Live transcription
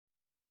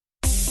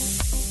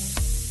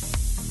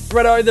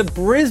Bretto, the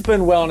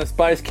Brisbane Wellness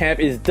Base Camp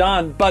is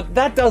done, but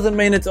that doesn't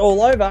mean it's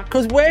all over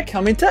because we're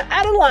coming to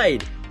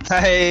Adelaide.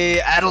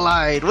 Hey,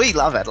 Adelaide. We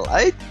love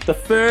Adelaide. The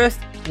first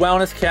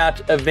Wellness Couch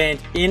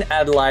event in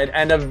Adelaide,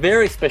 and a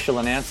very special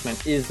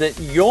announcement is that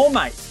your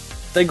mate,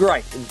 the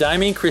great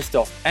Damien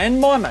Christoph,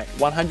 and my mate,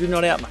 100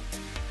 Not Out mate,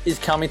 is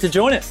coming to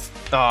join us.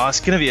 Oh, it's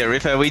going to be a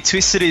ripper. We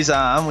twisted his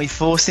arm, we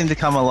forced him to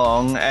come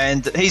along,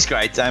 and he's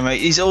great, Damo.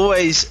 He's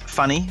always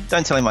funny.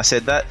 Don't tell him I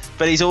said that.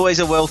 But he's always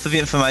a wealth of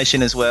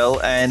information as well,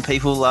 and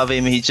people love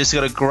him. He's just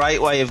got a great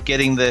way of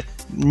getting the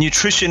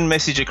nutrition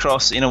message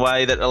across in a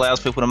way that allows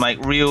people to make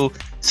real,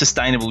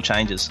 sustainable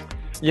changes.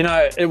 You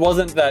know, it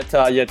wasn't that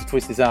he had to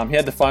twist his arm. He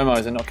had the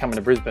FOMOs and not coming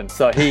to Brisbane.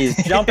 So he's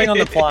jumping on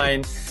the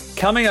plane,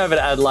 coming over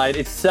to Adelaide.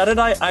 It's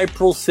Saturday,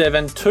 April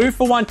 7.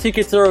 2-for-1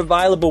 tickets are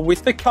available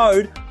with the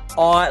code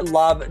I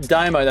love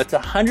Damo. That's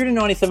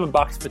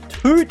 $197 for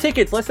 2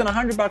 tickets, less than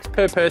 $100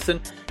 per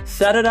person.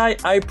 Saturday,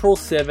 April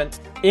 7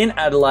 in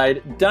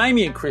Adelaide.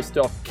 Damien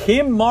Christoph,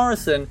 Kim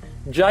Morrison,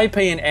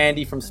 JP and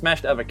Andy from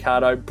Smashed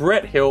Avocado,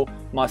 Brett Hill,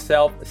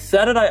 myself.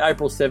 Saturday,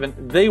 April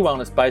 7, the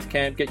Wellness Base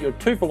Camp. Get your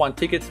 2-for-1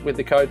 tickets with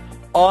the code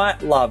I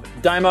love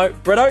Damo.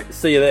 Bretto,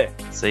 see you there.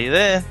 See you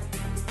there.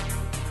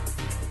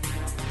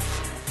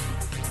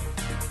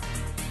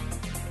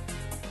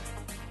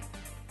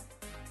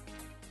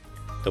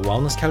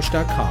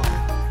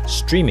 TheWellnessCouch.com,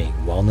 streaming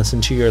wellness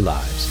into your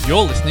lives.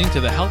 You're listening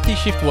to The Healthy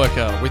Shift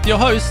Worker with your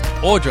host,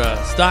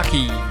 Audra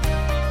Starkey.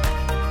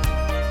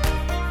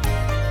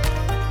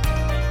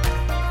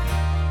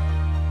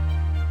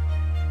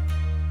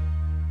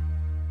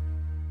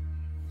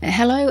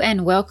 Hello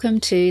and welcome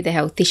to the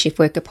Healthy Shift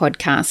Worker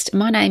podcast.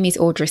 My name is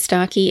Audra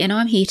Starkey and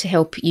I'm here to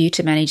help you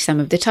to manage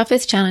some of the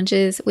toughest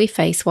challenges we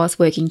face whilst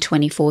working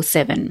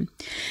 24/7.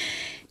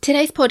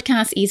 Today's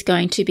podcast is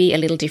going to be a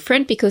little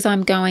different because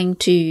I'm going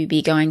to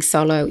be going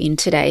solo in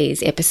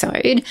today's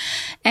episode.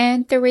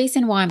 And the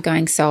reason why I'm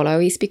going solo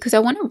is because I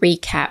want to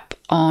recap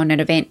on an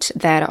event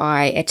that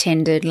I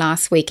attended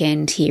last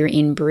weekend here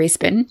in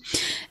Brisbane,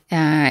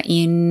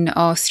 in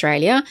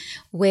Australia,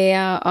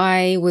 where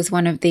I was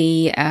one of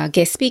the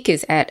guest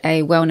speakers at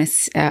a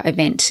wellness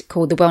event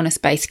called the Wellness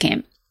Base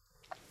Camp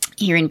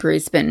here in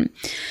Brisbane.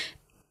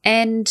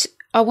 And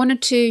I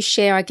wanted to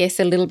share, I guess,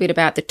 a little bit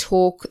about the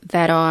talk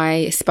that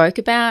I spoke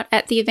about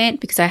at the event,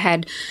 because I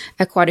had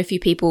quite a few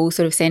people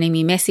sort of sending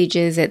me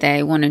messages that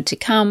they wanted to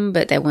come,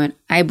 but they weren't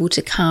able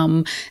to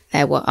come.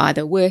 They were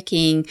either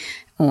working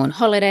or on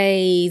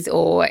holidays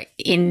or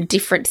in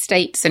different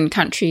states and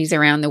countries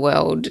around the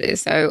world.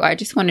 So I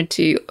just wanted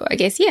to, I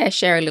guess,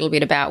 share a little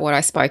bit about what I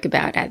spoke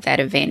about at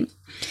that event.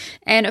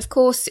 And of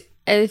course,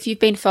 if you've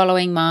been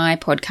following my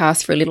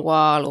podcast for a little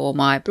while, or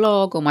my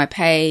blog or my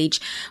page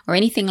or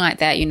anything like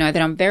that, you know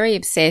that I'm very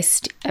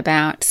obsessed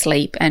about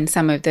sleep and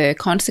some of the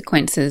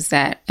consequences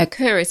that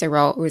occur as a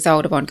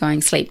result of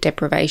ongoing sleep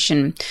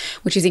deprivation,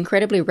 which is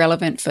incredibly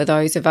relevant for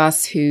those of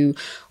us who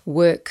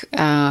work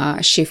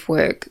shift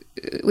work,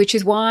 which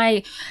is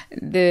why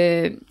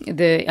the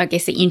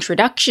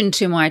introduction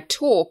to my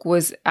talk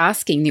was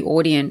asking the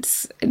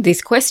audience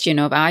this question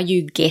of, are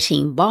you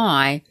getting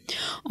by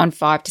on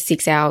 5 to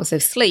 6 hours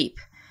of sleep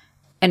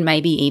and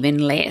maybe even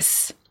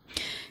less?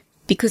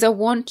 Because I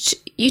want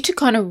you to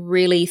kind of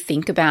really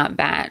think about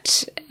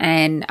that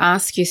and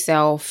ask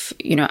yourself,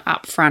 you know,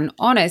 upfront,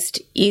 honest,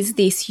 is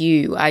this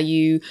you? Are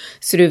you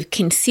sort of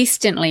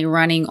consistently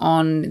running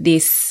on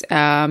this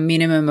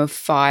minimum of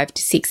 5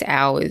 to 6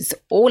 hours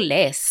or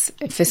less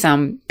for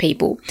some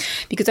people?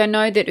 Because I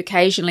know that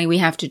occasionally we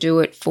have to do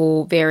it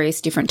for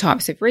various different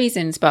types of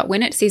reasons, but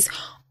when it's this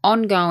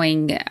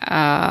ongoing,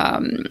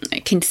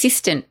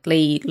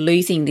 consistently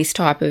losing this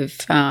type of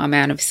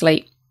amount of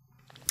sleep,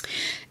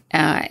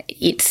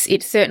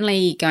 it's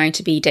certainly going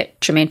to be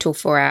detrimental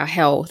for our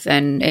health,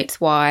 and it's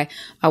why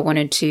I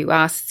wanted to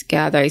ask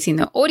those in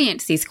the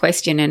audience this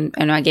question,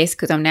 and I guess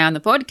because I'm now on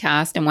the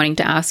podcast, I'm wanting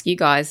to ask you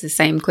guys the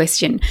same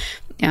question.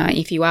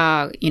 If you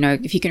are, you know,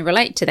 if you can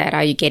relate to that,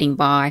 are you getting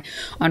by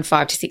on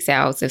 5 to 6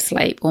 hours of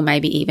sleep or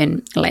maybe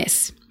even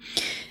less?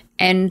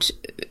 And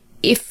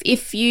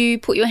if you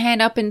put your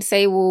hand up and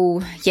say,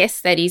 well,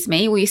 yes, that is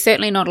me, well, you're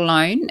certainly not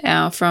alone.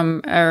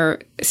 From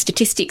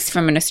statistics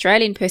from an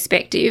Australian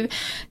perspective,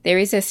 there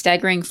is a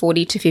staggering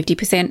 40 to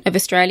 50% of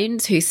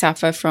Australians who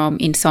suffer from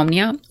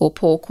insomnia or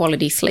poor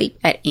quality sleep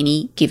at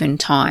any given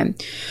time,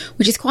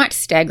 which is quite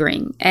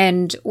staggering.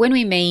 And when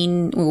we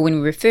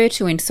refer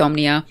to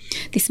insomnia,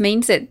 this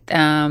means that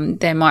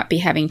they might be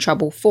having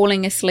trouble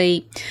falling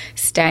asleep,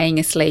 staying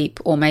asleep,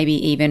 or maybe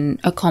even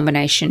a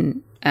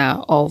combination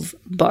of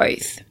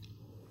both.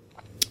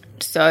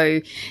 So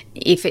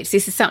if this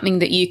is something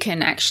that you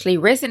can actually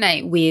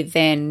resonate with,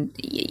 then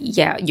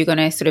you're going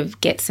to sort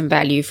of get some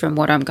value from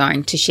what I'm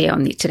going to share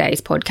on today's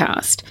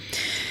podcast.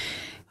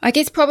 I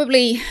guess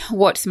probably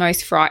what's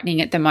most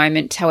frightening at the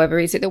moment, however,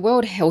 is that the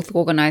World Health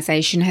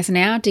Organization has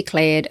now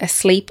declared a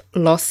sleep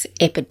loss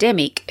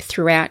epidemic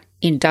throughout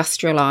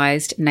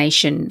industrialised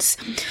nations.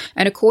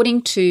 And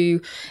according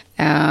to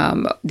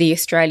the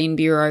Australian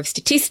Bureau of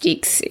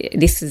Statistics,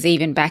 this is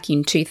even back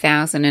in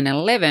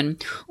 2011,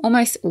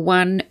 almost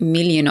 1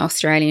 million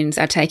Australians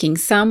are taking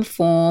some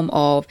form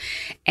of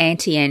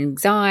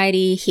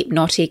anti-anxiety,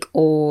 hypnotic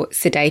or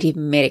sedative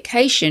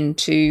medication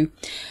to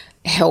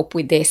help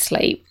with their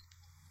sleep.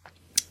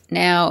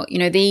 Now,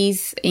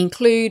 these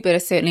include, but are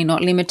certainly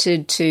not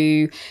limited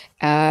to,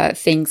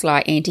 things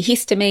like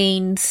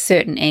antihistamines,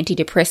 certain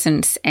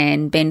antidepressants,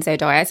 and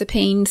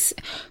benzodiazepines,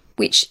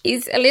 which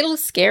is a little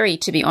scary,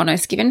 to be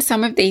honest, given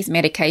some of these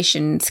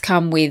medications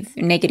come with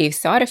negative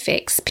side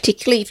effects,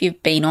 particularly if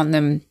you've been on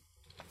them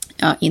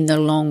in the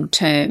long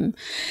term.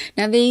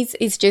 Now, these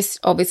is just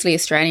obviously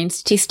Australian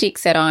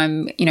statistics that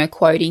I'm,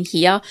 quoting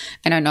here.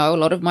 And I know a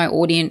lot of my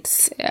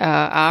audience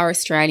are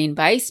Australian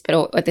based,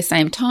 but at the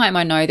same time,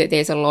 I know that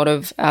there's a lot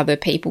of other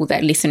people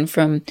that listen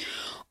from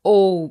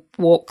all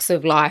walks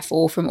of life,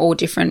 or from all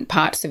different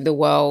parts of the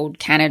world: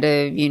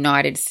 Canada,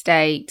 United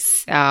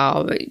States,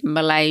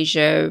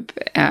 Malaysia,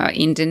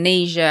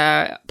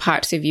 Indonesia,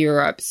 parts of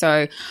Europe.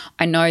 So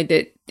I know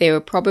that there are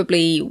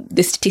probably,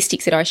 the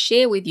statistics that I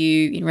share with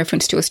you in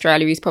reference to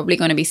Australia is probably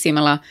going to be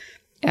similar,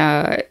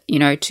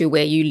 to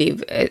where you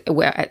live at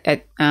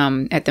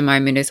the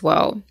moment as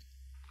well.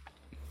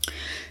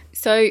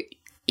 So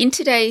in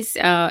today's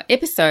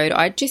episode,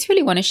 I just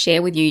really want to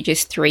share with you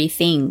just 3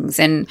 things.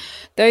 And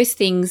those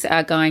things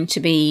are going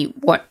to be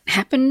what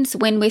happens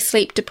when we're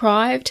sleep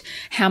deprived,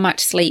 how much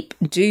sleep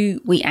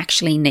do we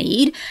actually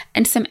need,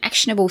 and some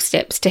actionable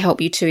steps to help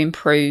you to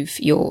improve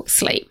your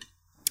sleep.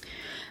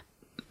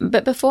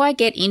 But before I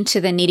get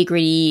into the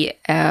nitty-gritty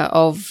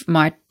of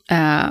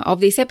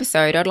this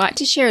episode, I'd like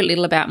to share a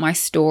little about my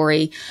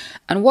story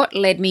and what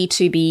led me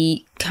to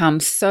become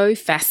so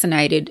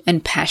fascinated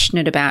and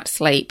passionate about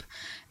sleep,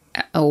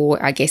 or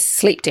I guess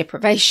sleep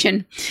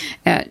deprivation,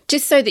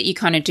 just so that you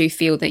kind of do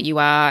feel that you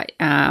are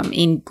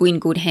in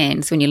good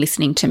hands when you're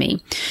listening to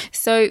me.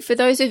 So for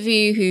those of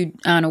you who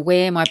aren't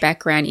aware, my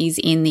background is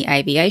in the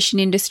aviation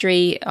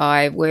industry.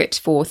 I worked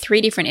for 3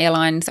 different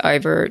airlines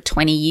over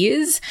 20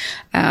 years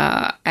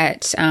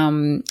as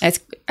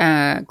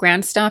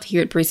ground staff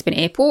here at Brisbane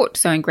Airport,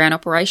 so in ground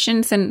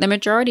operations, and the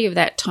majority of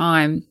that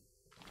time,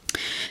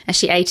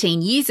 actually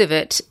 18 years of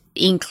it,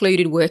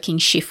 included working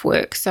shift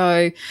work.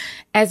 So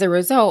as a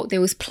result,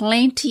 there was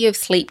plenty of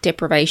sleep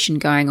deprivation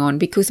going on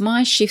because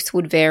my shifts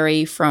would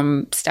vary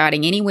from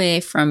starting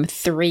anywhere from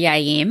 3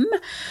 a.m.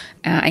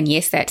 And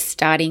yes, that's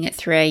starting at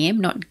 3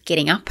 a.m., not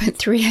getting up at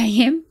 3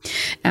 a.m.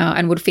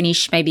 And would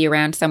finish maybe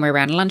somewhere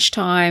around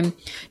lunchtime,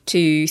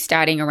 to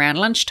starting around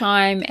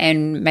lunchtime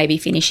and maybe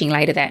finishing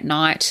later that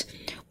night.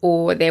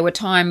 Or there were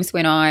times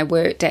when I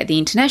worked at the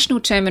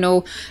international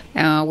terminal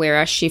where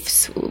our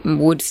shifts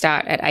would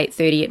start at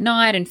 8:30 at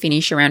night and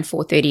finish around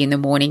 4:30 in the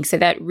morning. So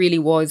that really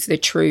was the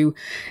true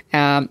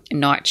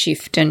night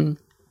shift. And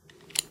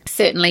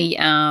certainly,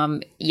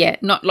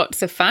 not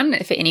lots of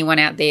fun for anyone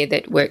out there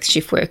that works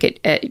shift work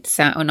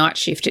or night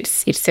shift.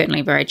 It's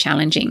certainly very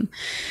challenging.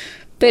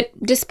 But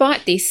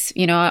despite this,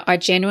 I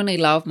genuinely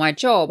love my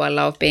job. I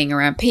love being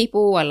around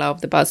people. I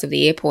love the buzz of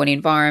the airport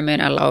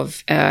environment. I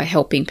love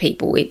helping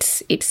people.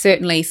 It's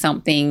certainly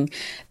something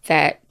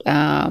that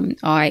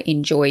I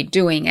enjoy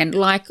doing. And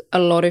like a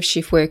lot of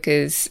shift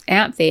workers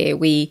out there,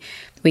 we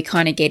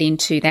kind of get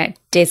into that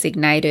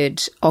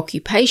designated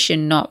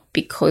occupation, not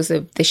because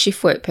of the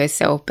shift work per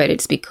se, but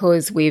it's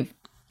because we've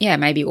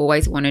maybe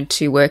always wanted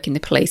to work in the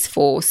police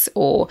force,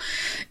 or,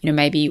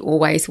 maybe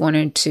always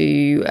wanted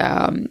to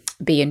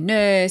be a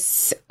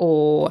nurse,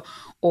 or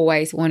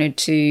always wanted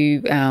to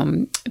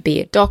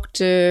be a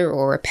doctor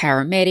or a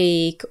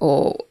paramedic,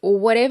 or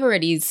whatever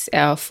it is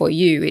for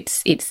you.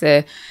 It's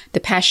the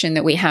passion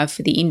that we have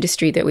for the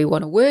industry that we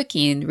want to work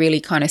in really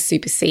kind of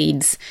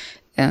supersedes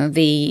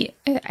the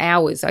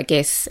hours, I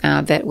guess,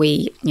 that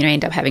we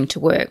end up having to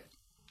work.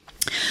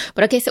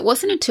 But I guess it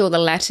wasn't until the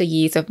latter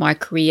years of my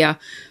career,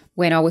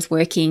 when I was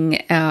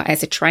working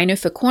as a trainer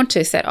for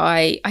Qantas, that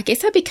I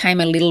guess I became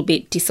a little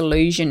bit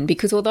disillusioned,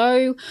 because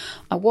although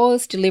I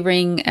was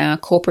delivering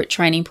corporate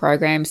training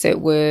programs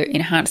that were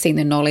enhancing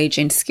the knowledge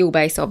and skill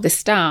base of the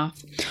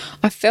staff,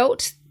 I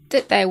felt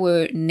that they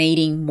were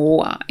needing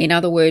more. In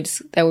other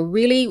words, they were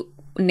really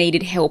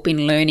needed help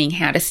in learning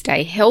how to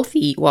stay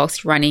healthy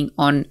whilst running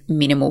on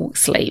minimal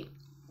sleep.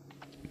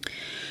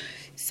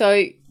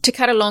 So to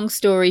cut a long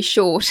story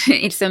short,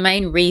 it's the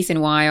main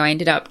reason why I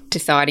ended up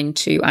deciding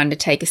to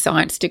undertake a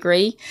science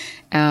degree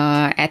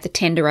at the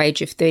tender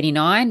age of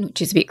 39,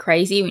 which is a bit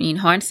crazy in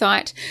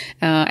hindsight.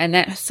 And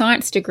that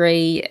science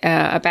degree,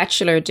 a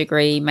bachelor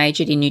degree,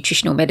 majored in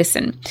nutritional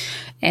medicine.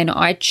 And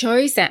I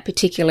chose that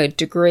particular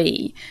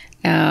degree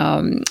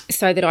so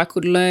that I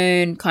could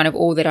learn kind of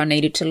all that I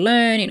needed to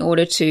learn in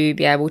order to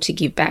be able to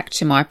give back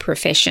to my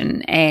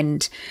profession.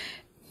 And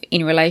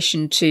in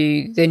relation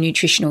to the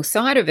nutritional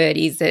side of it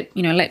is that,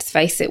 let's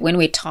face it, when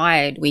we're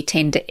tired, we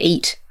tend to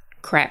eat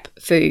crap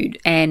food.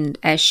 And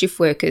as shift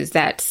workers,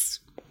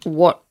 that's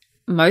what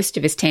most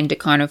of us tend to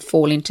kind of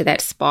fall into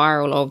that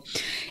spiral of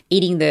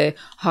eating the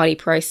highly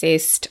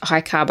processed,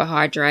 high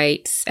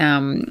carbohydrates,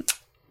 refined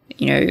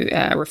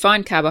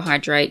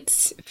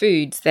carbohydrates,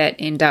 foods that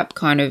end up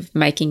kind of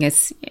making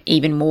us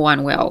even more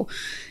unwell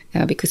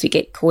because we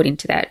get caught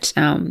into that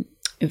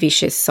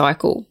vicious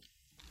cycle.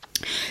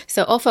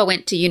 So off I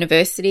went to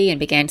university and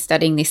began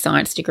studying this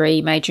science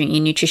degree, majoring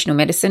in nutritional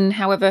medicine.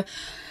 However,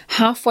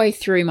 halfway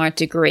through my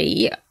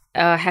degree,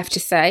 I have to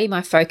say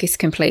my focus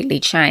completely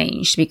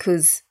changed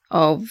because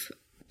of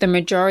the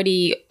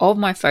majority of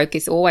my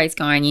focus always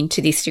going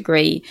into this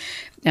degree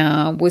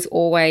was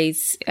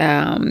always,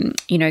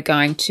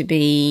 going to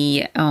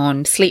be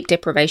on sleep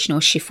deprivation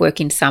or shift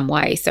work in some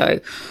way.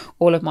 So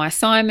all of my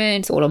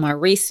assignments, all of my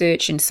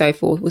research and so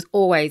forth was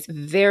always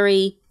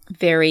very,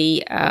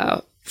 very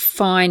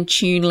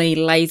fine-tunedly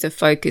laser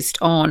focused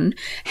on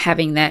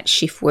having that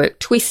shift work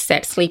twist,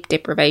 that sleep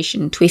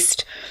deprivation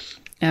twist.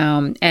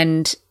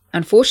 And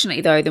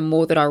unfortunately, though, the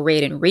more that I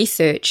read and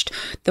researched,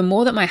 the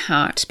more that my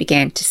heart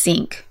began to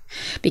sink,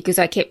 because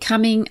I kept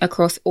coming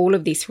across all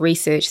of this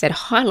research that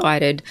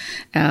highlighted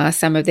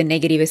some of the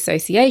negative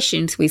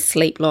associations with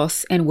sleep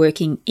loss and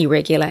working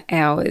irregular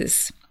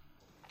hours.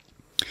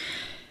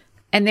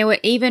 And there were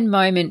even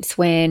moments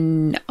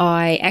when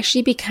I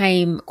actually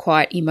became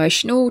quite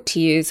emotional.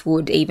 Tears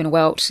would even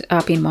welt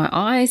up in my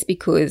eyes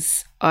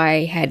because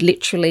I had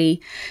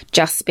literally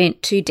just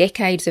spent 2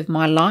 decades of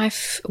my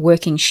life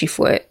working shift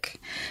work.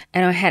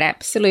 And I had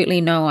absolutely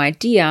no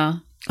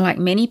idea, like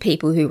many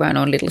people who run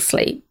on little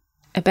sleep,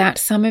 about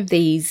some of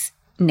these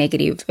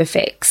negative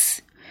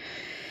effects.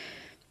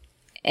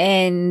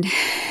 And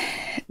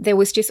there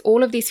was just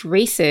all of this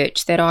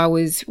research that I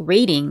was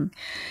reading,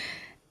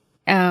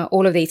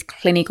 all of these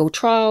clinical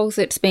trials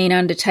that's been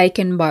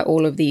undertaken by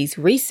all of these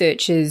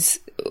researchers,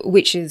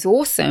 which is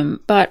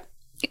awesome, but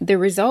the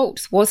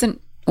results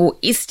wasn't, or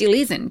still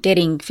isn't,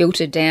 getting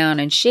filtered down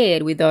and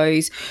shared with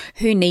those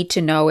who need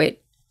to know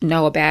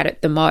about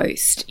it the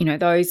most.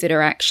 Those that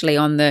are actually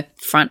on the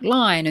front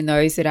line and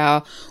those that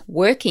are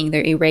working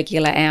their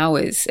irregular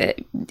hours,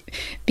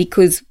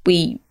 because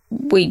we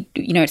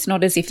it's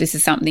not as if this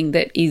is something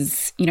that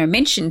is,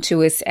 mentioned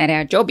to us at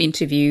our job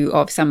interview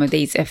of some of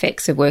these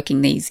effects of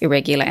working these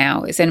irregular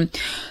hours. And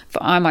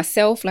for I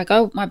myself,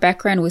 my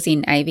background was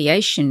in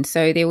aviation,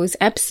 so there was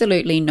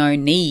absolutely no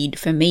need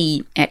for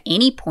me at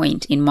any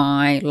point in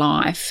my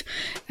life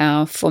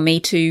for me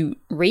to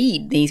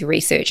read these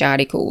research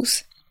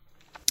articles.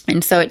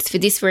 And so it's for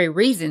this very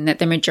reason that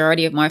the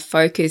majority of my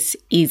focus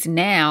is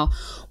now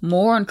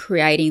more on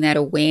creating that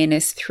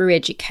awareness through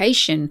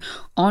education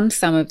on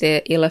some of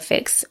the ill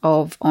effects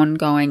of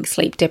ongoing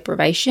sleep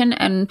deprivation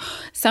and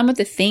some of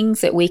the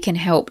things that we can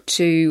help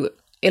to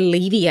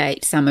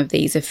alleviate some of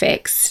these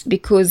effects,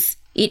 because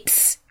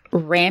it's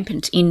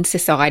rampant in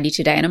society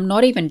today. And I'm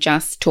not even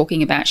just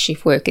talking about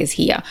shift workers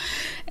here.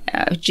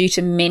 Due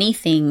to many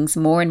things,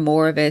 more and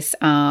more of us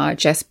are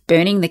just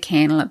burning the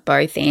candle at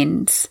both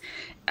ends.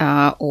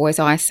 Or as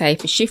I say,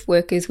 for shift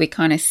workers, we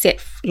kind of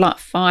set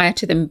fire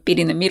to the bit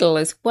in the middle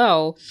as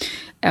well.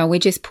 We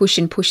just push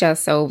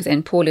ourselves,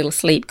 and poor little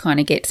sleep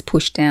kind of gets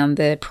pushed down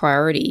the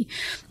priority.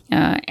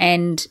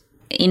 And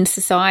in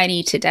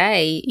society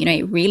today,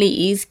 it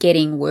really is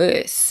getting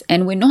worse,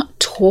 and we're not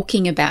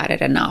talking about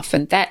it enough.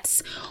 And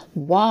that's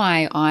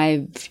why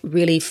I've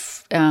really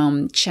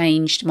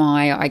changed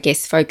my,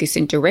 focus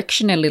and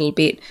direction a little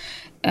bit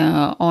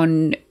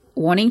on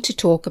wanting to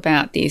talk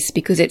about this,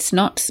 because it's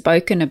not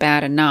spoken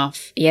about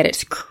enough, yet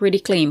it's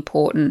critically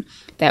important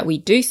that we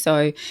do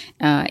so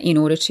in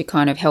order to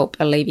kind of help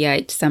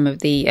alleviate some of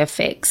the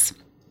effects.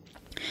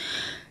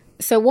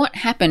 So what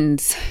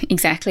happens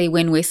exactly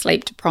when we're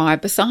sleep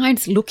deprived,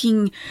 besides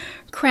looking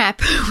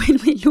crap when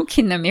we look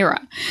in the mirror?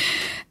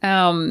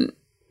 I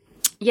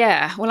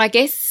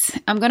guess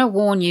I'm going to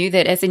warn you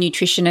that as a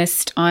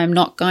nutritionist, I'm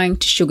not going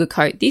to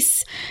sugarcoat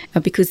this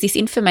because this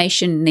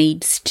information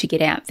needs to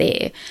get out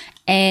there.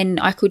 And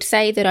I could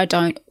say that I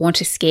don't want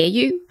to scare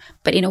you,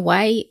 but in a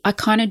way I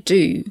kind of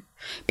do,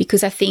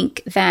 because I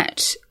think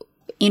that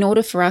in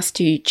order for us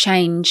to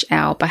change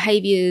our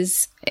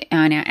behaviours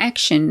and our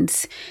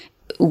actions,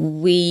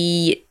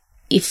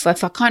 if I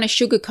kind of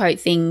sugarcoat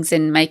things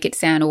and make it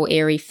sound all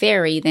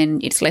airy-fairy,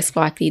 then it's less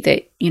likely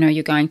that,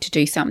 you're going to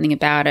do something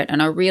about it.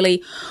 And I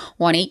really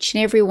want each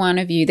and every one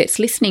of you that's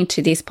listening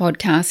to this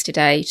podcast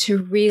today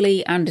to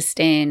really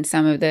understand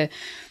some of the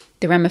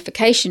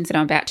ramifications that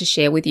I'm about to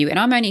share with you. And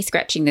I'm only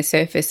scratching the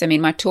surface. I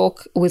mean, my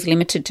talk was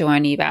limited to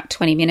only about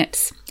 20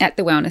 minutes at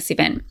the wellness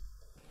event,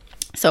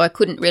 so I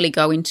couldn't really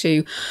go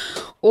into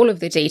all of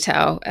the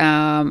detail.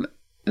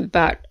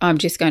 But I'm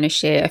just going to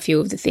share a few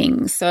of the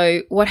things.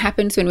 So what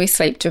happens when we're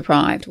sleep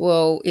deprived?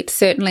 Well, it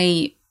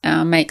certainly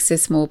makes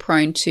us more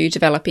prone to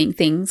developing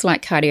things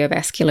like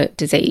cardiovascular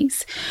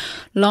disease.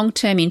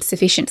 Long-term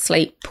insufficient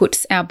sleep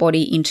puts our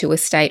body into a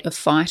state of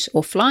fight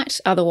or flight,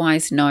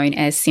 otherwise known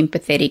as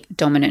sympathetic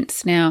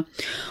dominance. Now,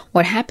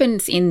 what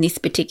happens in this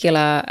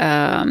particular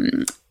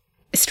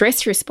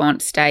stress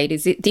response state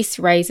is that this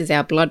raises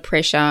our blood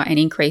pressure and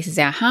increases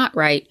our heart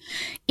rate,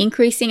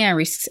 increasing our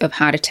risks of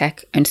heart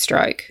attack and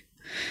stroke.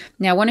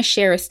 Now, I want to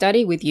share a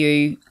study with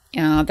you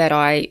that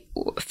I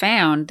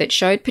found that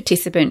showed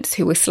participants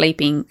who were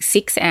sleeping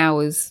 6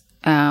 hours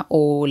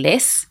or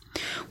less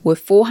were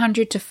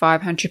 400 to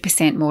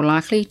 500% more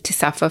likely to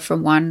suffer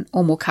from one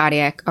or more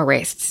cardiac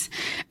arrests.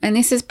 And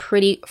this is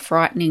pretty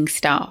frightening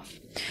stuff.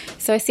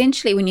 So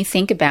essentially, when you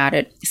think about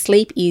it,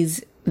 sleep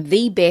is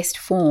the best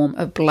form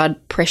of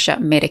blood pressure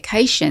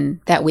medication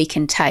that we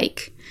can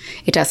take.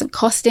 It doesn't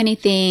cost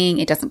anything,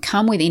 it doesn't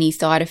come with any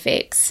side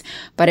effects,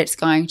 but it's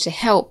going to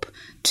help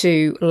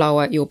to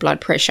lower your blood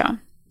pressure.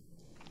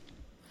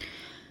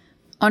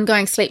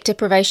 Ongoing sleep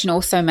deprivation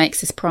also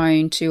makes us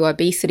prone to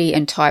obesity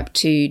and type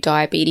 2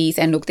 diabetes.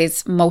 And look,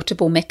 there's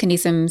multiple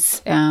mechanisms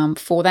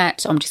for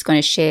that. I'm just going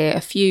to share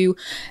a few.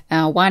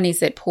 One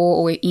is that poor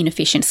or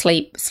inefficient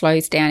sleep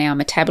slows down our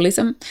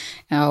metabolism.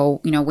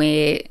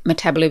 Where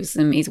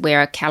metabolism is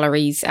where our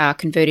calories are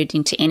converted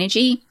into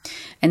energy.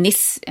 And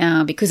this,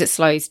 because it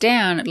slows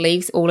down, it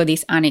leaves all of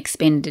this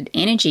unexpended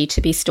energy to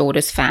be stored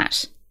as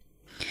fat.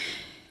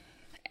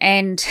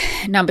 And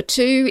number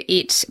 2,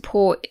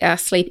 poor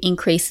sleep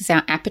increases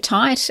our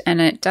appetite,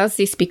 and it does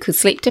this because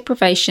sleep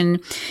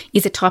deprivation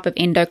is a type of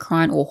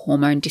endocrine or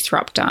hormone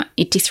disruptor.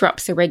 It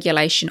disrupts the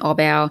regulation of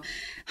our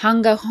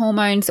hunger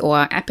hormones or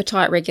our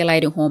appetite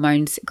regulating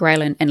hormones,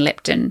 ghrelin and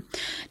leptin.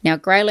 Now,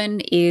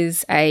 ghrelin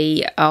is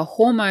a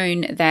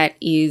hormone that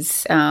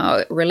is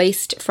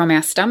released from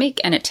our stomach,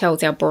 and it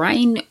tells our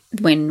brain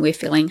when we're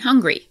feeling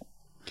hungry.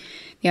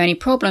 The only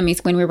problem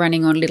is when we're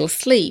running on little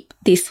sleep,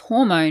 this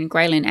hormone,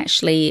 ghrelin,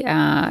 actually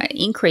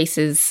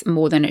increases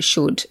more than it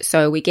should.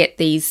 So we get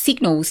these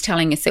signals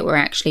telling us that we're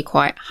actually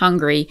quite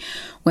hungry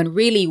when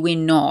really we're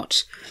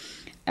not.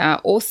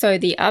 Also,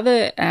 the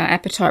other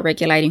appetite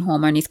regulating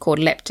hormone is called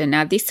leptin.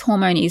 Now, this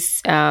hormone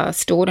is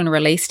stored and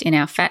released in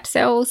our fat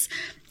cells,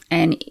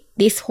 and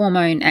this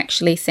hormone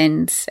actually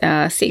sends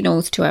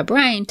signals to our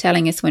brain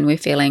telling us when we're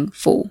feeling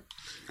full.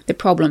 The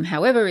problem,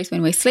 however, is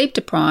when we're sleep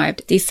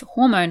deprived, this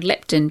hormone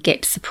leptin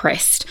gets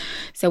suppressed.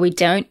 So we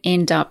don't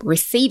end up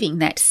receiving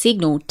that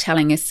signal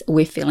telling us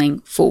we're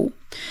feeling full.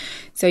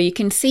 So you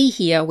can see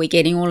here we're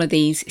getting all of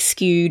these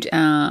skewed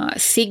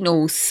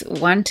signals,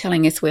 one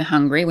telling us we're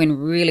hungry when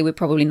really we're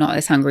probably not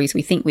as hungry as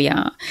we think we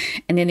are.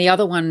 And then the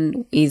other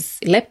one is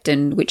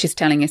leptin, which is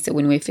telling us that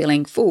when we're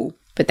feeling full,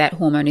 but that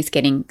hormone is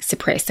getting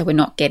suppressed, so we're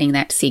not getting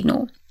that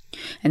signal.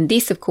 And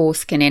this, of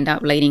course, can end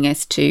up leading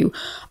us to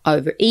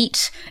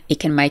overeat. It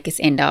can make us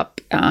end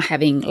up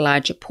having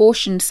larger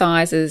portion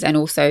sizes, and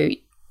also,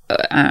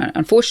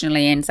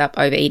 unfortunately, ends up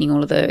overeating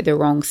all of the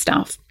wrong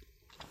stuff.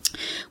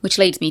 Which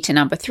leads me to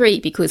number 3,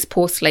 because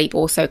poor sleep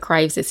also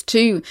craves us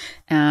to,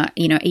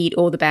 eat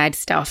all the bad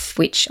stuff,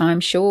 which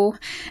I'm sure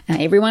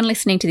everyone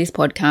listening to this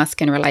podcast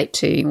can relate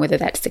to, whether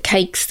that's the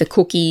cakes, the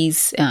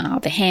cookies,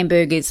 the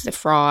hamburgers, the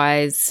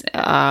fries,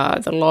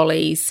 the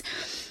lollies.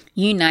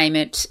 You name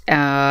it,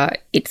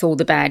 it's all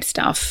the bad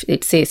stuff.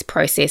 It says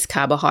processed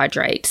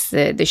carbohydrates,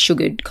 the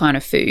sugared kind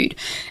of food.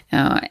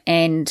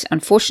 And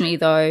unfortunately,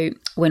 though,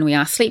 when we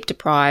are sleep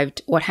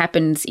deprived, what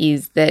happens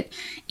is that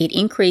it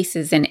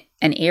increases an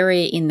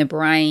area in the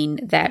brain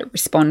that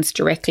responds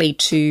directly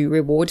to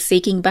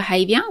reward-seeking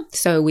behavior.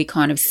 So we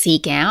kind of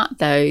seek out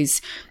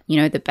those,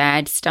 the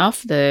bad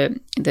stuff, the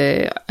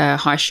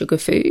high-sugar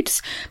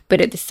foods.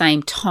 But at the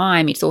same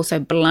time, it's also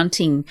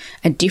blunting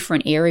a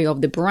different area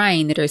of the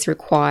brain that is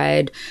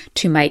required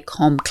to make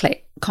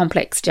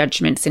complex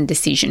judgments and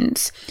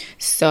decisions.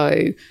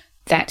 So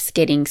that's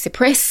getting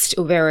suppressed,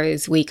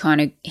 whereas we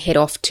kind of head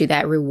off to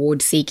that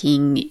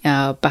reward-seeking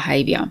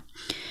behavior.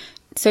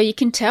 So you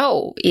can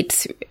tell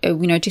it's,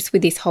 just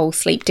with this whole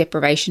sleep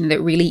deprivation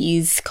that really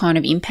is kind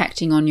of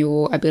impacting on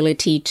your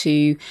ability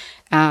to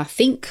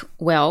think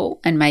well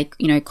and make,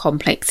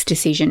 complex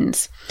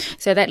decisions.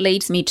 So that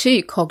leads me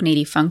to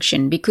cognitive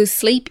function, because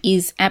sleep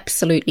is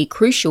absolutely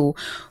crucial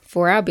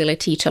for our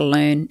ability to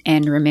learn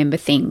and remember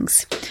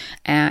things.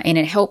 And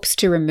it helps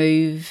to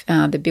remove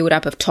the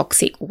buildup of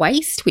toxic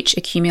waste, which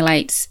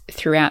accumulates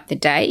throughout the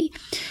day,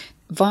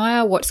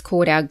 via what's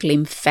called our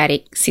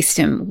glymphatic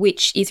system,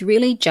 which is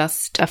really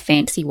just a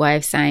fancy way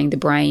of saying the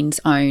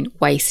brain's own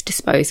waste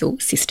disposal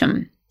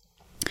system.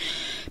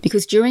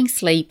 Because during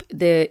sleep,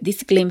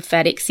 this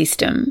glymphatic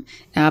system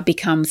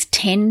becomes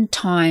 10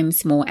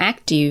 times more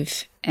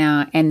active,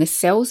 and the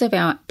cells of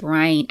our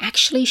brain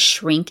actually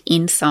shrink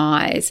in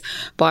size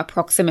by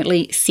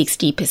approximately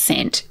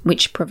 60%,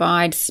 which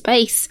provides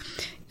space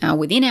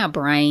within our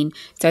brain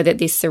so that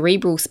this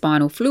cerebral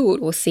spinal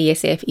fluid, or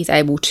CSF, is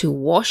able to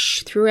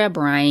wash through our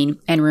brain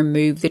and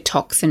remove the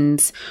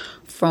toxins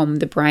from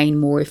the brain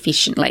more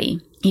efficiently.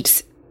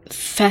 It's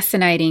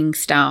fascinating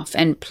stuff,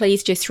 and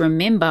please just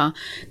remember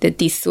that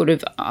this sort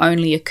of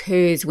only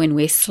occurs when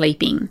we're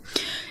sleeping.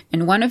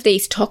 And one of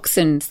these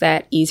toxins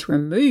that is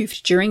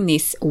removed during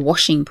this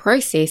washing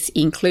process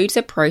includes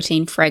a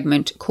protein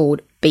fragment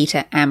called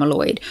beta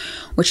amyloid,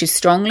 which is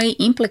strongly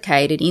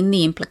implicated in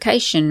the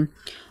implication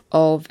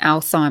of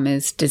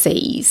Alzheimer's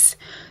disease.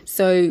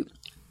 So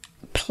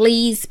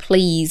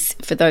please,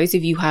 for those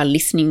of you who are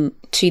listening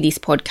to this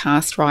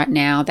podcast right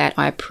now, that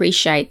I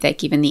appreciate that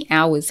given the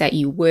hours that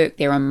you work,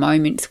 there are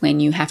moments when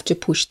you have to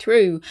push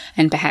through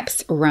and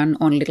perhaps run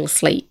on little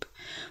sleep.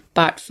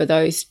 But for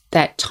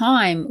that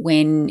time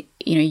when,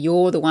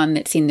 you're the one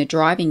that's in the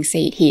driving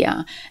seat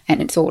here,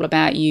 and it's all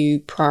about you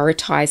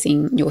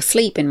prioritizing your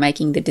sleep and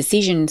making the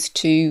decisions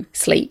to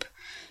sleep,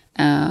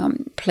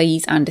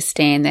 please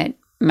understand that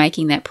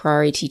making that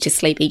priority to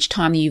sleep each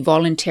time you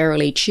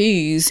voluntarily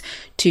choose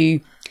to,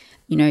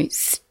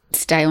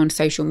 stay on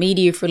social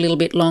media for a little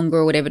bit longer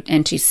or whatever,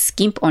 and to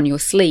skimp on your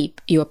sleep,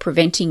 you are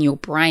preventing your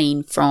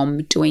brain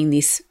from doing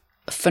this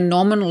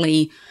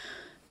phenomenally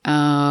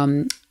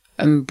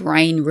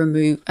brain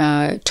remove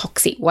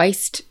toxic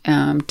waste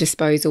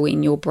disposal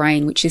in your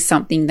brain, which is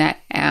something that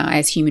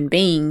as human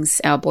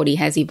beings, our body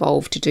has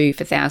evolved to do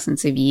for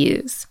thousands of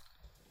years.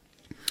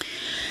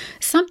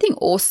 Something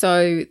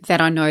also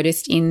that I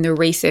noticed in the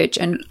research,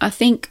 and I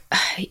think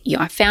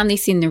I found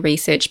this in the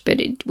research,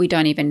 but we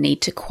don't even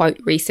need to quote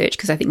research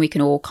because I think we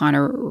can all kind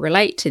of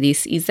relate to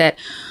this, is that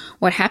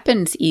what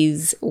happens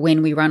is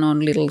when we run on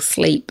little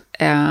sleep,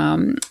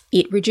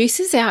 it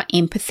reduces our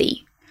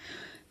empathy,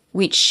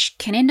 which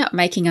can end up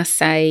making us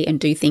say and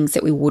do things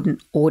that we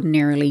wouldn't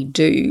ordinarily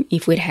do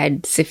if we'd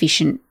had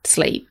sufficient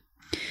sleep.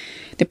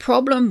 The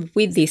problem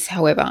with this,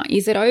 however,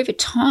 is that over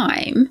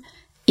time,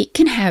 it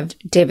can have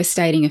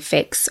devastating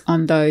effects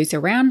on those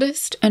around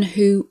us and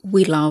who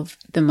we love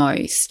the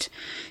most.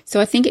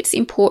 So I think it's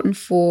important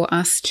for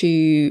us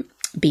to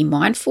be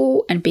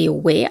mindful and be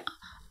aware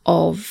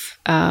of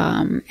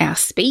our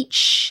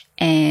speech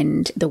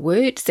and the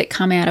words that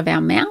come out of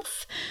our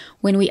mouth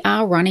when we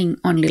are running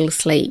on little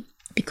sleep,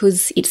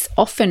 because it's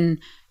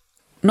often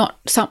not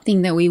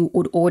something that we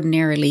would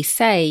ordinarily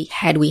say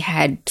had we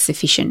had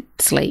sufficient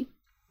sleep.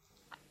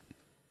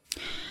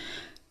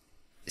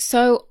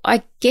 So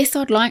I guess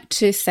I'd like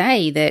to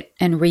say that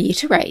and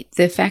reiterate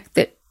the fact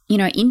that,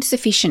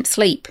 insufficient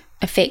sleep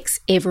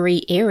affects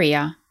every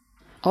area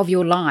of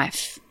your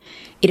life.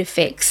 It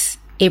affects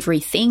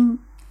everything.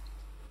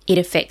 It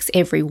affects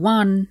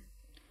everyone.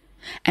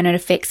 And it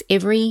affects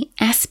every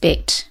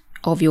aspect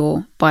of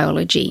your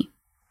biology.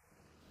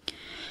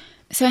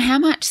 So how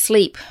much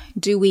sleep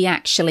do we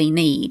actually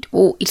need?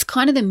 Well, it's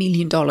kind of the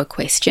 $1,000,000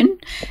 question.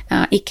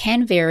 It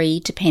can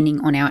vary depending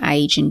on our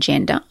age and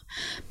gender.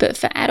 But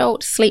for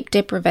adults, sleep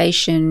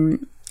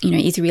deprivation,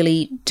 is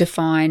really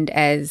defined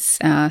as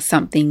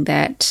something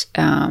that,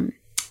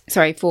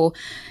 for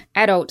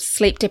adults,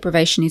 sleep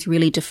deprivation is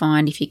really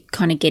defined if you're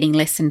kind of getting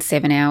less than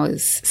 7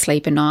 hours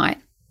sleep a night.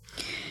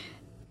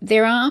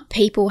 There are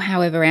people,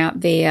 however, out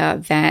there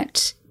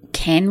that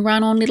can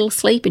run on little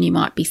sleep, and you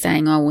might be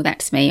saying, oh, well,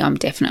 that's me. I'm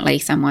definitely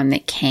someone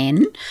that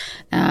can.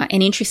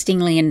 And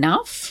interestingly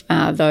enough,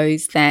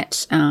 those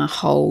that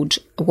hold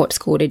what's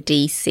called a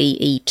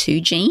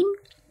DCE2 gene,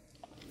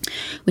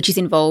 which is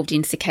involved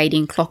in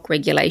circadian clock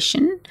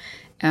regulation,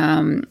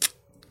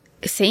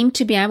 seem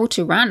to be able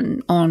to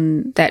run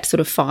on that sort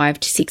of 5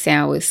 to 6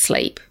 hours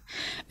sleep.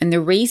 And the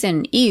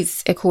reason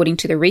is, according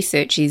to the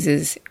research,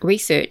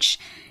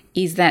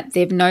 is that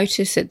they've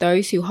noticed that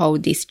those who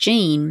hold this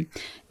gene,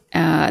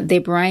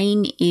 their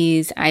brain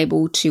is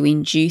able to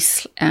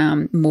induce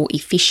more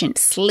efficient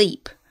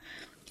sleep,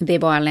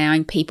 thereby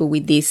allowing people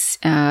with this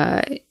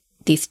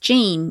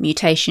gene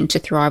mutation to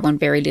thrive on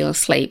very little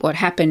sleep. What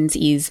happens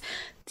is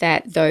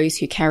that those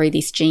who carry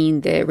this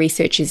gene, the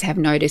researchers have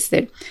noticed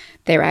that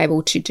they're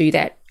able to do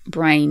that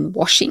brain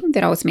washing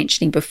that I was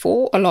mentioning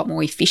before a lot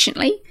more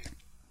efficiently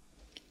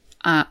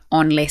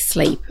on less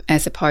sleep,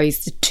 as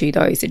opposed to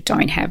those that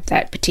don't have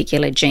that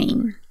particular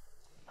gene.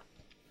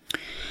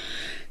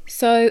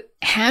 So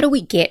how do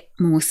we get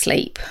more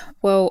sleep?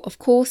 Well, of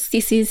course,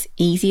 this is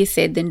easier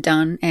said than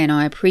done, and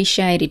I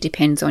appreciate it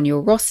depends on your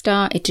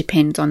roster. It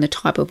depends on the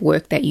type of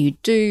work that you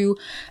do.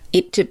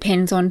 It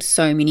depends on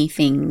so many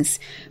things.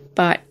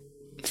 But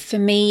for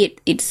me,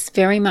 it's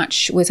very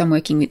much, as I'm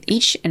working with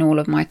each and all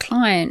of my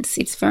clients,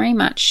 it's very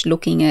much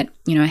looking at,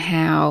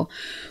 how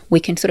we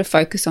can sort of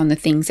focus on the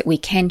things that we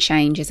can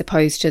change as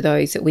opposed to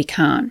those that we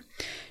can't.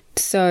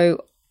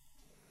 So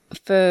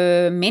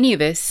for many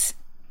of us,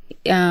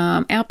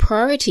 our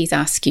priorities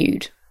are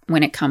skewed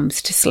when it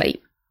comes to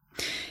sleep.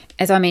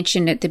 As I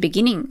mentioned at the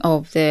beginning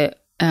of the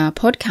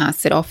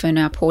podcast, that often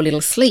our poor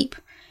little sleep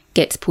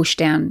gets pushed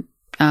down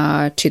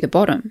to the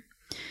bottom.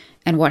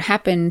 And what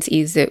happens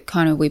is that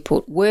kind of we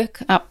put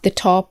work up the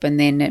top, and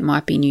then it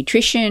might be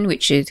nutrition,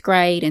 which is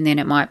great, and then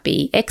it might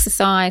be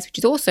exercise, which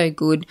is also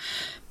good.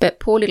 But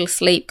poor little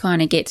sleep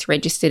kind of gets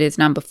registered as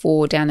number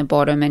 4 down the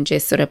bottom and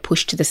just sort of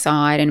pushed to the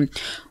side. And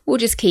we'll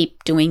just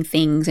keep doing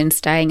things and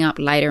staying up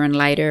later and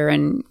later.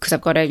 And because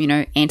I've got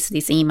to, answer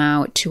this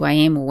email at 2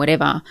 a.m. or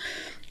whatever,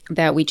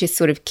 that we just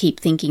sort of keep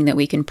thinking that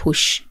we can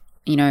push,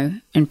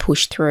 and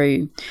push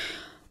through.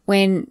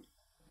 When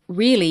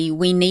really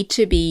we need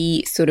to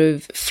be sort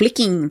of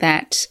flicking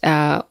that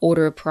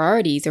order of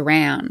priorities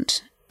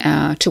around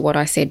to what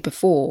I said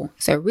before.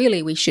 So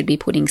really we should be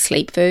putting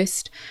sleep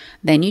first,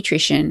 then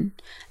nutrition,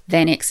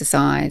 then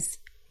exercise,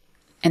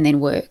 and then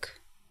work.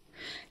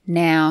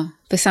 Now,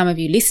 for some of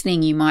you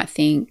listening, you might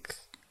think,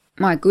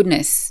 my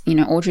goodness,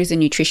 Audrey's a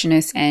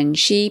nutritionist and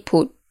she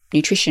put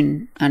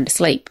nutrition under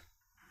sleep.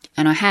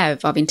 And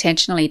I've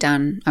intentionally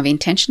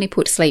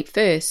put sleep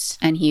first,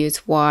 and here's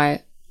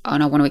why,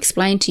 and I want to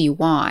explain to you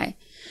why.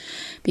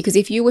 Because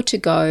if you were to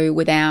go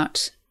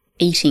without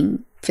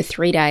eating for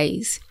 3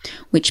 days,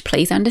 which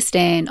please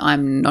understand,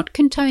 I'm not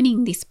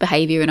condoning this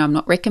behavior and I'm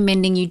not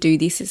recommending you do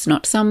this. It's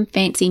not some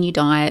fancy new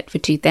diet for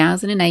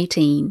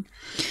 2018.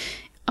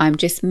 I'm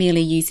just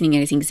merely using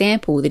it as an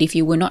example that if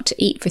you were not to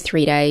eat for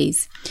 3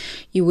 days,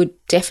 you would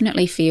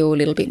definitely feel a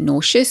little bit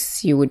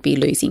nauseous. You would be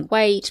losing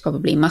weight,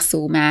 probably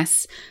muscle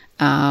mass.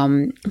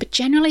 But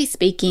generally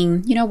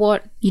speaking, you know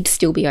what? You'd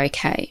still be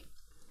okay.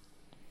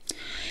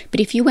 But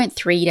if you went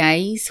 3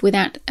 days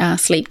without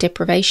sleep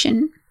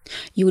deprivation,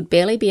 you would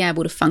barely be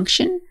able to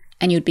function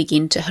and you'd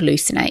begin to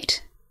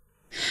hallucinate.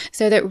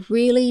 So that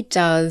really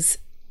does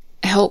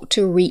help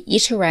to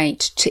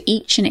reiterate to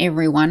each and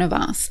every one of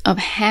us of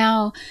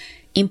how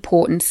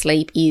important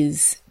sleep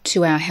is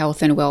to our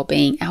health and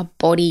well-being. Our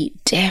body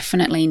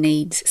definitely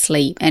needs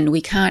sleep, and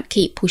we can't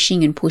keep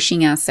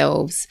pushing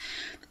ourselves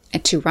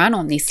to run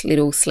on this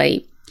little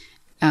sleep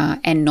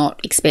and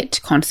not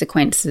expect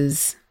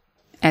consequences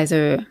as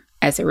a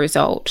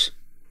result.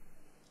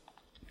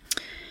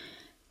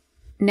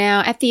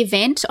 Now, at the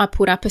event, I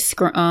put up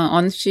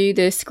onto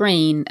the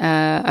screen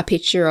a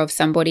picture of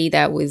somebody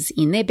that was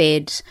in their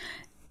bed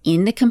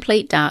in the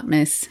complete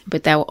darkness,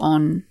 but they were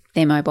on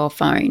their mobile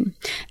phone.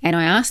 And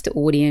I asked the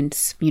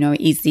audience,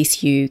 is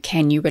this you?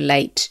 Can you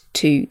relate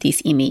to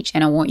this image?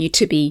 And I want you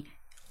to be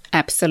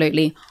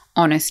absolutely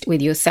honest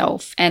with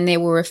yourself. And there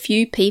were a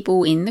few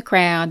people in the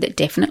crowd that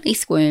definitely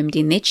squirmed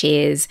in their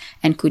chairs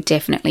and could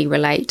definitely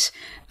relate.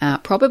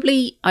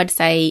 Probably, I'd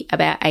say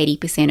about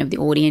 80% of the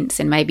audience,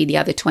 and maybe the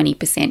other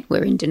 20%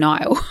 were in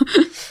denial.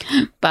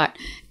 But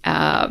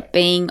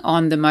being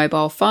on the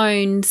mobile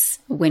phones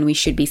when we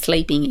should be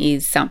sleeping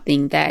is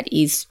something that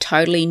is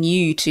totally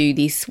new to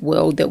this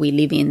world that we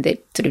live in,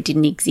 that sort of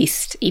didn't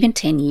exist even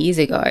 10 years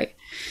ago.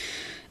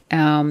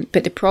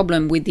 But the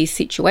problem with this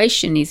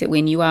situation is that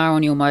when you are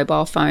on your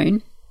mobile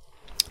phone,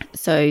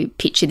 so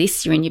picture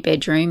this, you're in your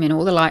bedroom and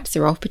all the lights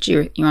are off, but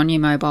you're on your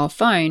mobile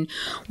phone.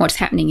 What's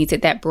happening is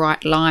that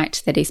bright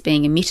light that is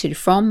being emitted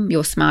from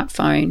your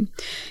smartphone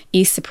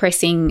is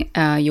suppressing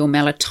your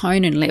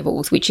melatonin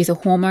levels, which is a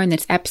hormone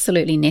that's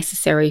absolutely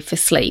necessary for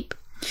sleep.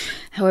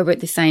 However, at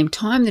the same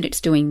time that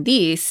it's doing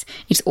this,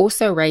 it's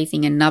also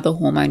raising another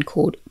hormone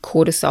called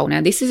cortisol.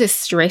 Now, this is a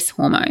stress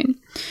hormone,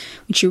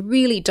 which you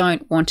really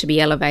don't want to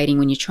be elevating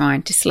when you're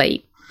trying to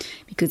sleep,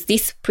 because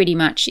this pretty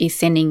much is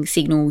sending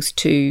signals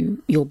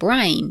to your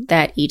brain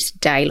that it's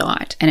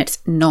daylight and it's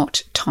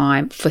not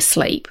time for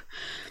sleep.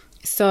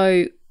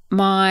 So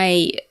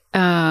my,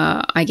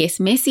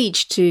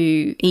 message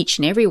to each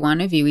and every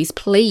one of you is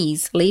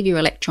please leave your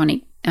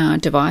electronic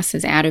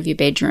devices out of your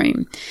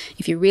bedroom.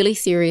 If you're really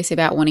serious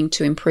about wanting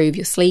to improve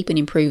your sleep and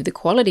improve the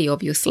quality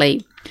of your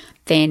sleep,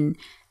 then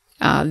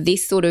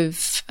this sort of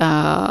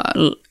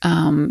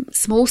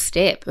small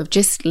step of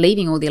just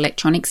leaving all the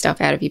electronic stuff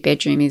out of your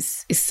bedroom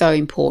is so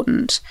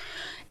important.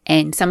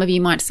 And some of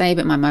you might say,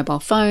 but my mobile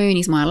phone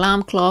is my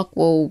alarm clock.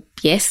 Well,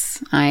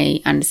 yes,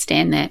 I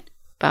understand that,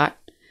 but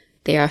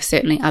there are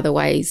certainly other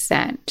ways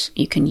that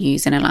you can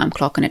use an alarm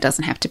clock, and it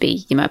doesn't have to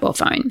be your mobile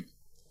phone.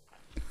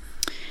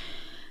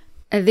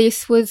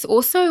 This was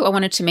also, I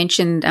wanted to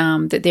mention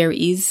that there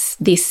is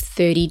this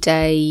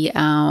 30-day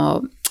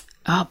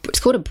it's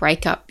called a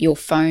Break Up Your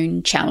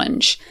Phone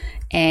Challenge,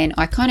 and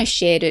I kind of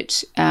shared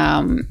it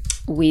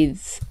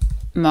with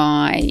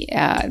my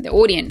the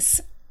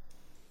audience.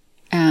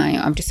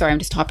 I'm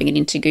just typing it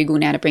into Google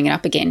now to bring it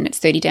up again. It's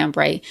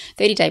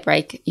 30-day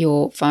Break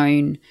Your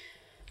Phone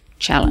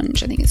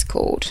Challenge, I think it's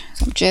called.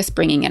 So I'm just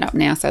bringing it up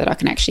now so that I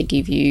can actually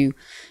give you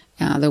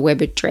the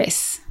web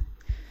address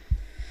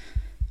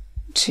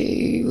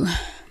to,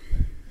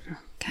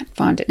 can't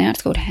find it now.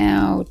 It's called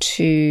How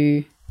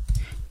to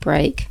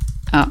Break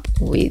Up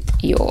with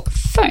Your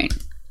Phone.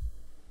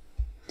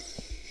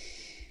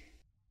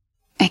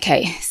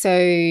 Okay, so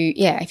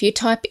yeah, if you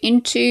type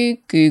into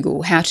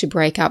Google How to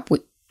Break Up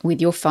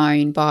with Your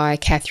Phone by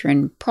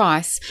Catherine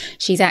Price,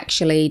 she's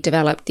actually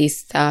developed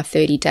this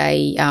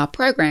 30-day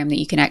program that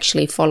you can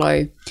actually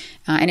follow,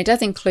 and it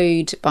does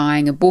include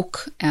buying a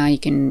book. You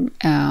can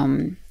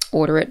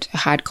order it, a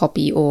hard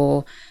copy,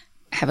 or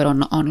have it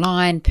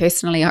online.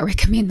 Personally, I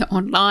recommend the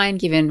online,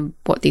 given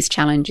what this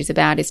challenge is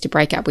about, is to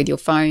break up with your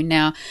phone.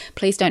 Now,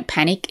 please don't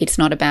panic. It's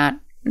not about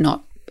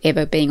not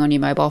ever being on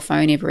your mobile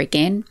phone ever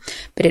again,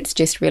 but it's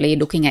just really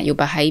looking at your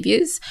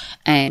behaviors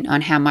and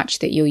on how much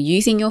that you're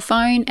using your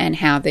phone and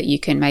how that you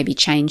can maybe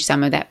change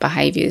some of that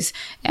behaviors,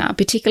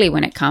 particularly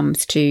when it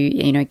comes to,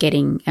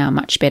 getting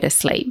much better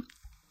sleep.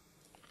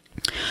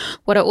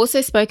 What I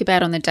also spoke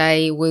about on the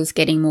day was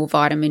getting more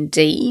vitamin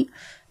D,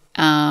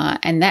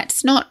 and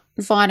that's not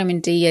vitamin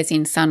D as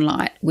in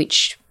sunlight,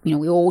 which,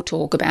 we all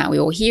talk about, we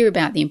all hear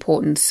about the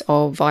importance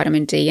of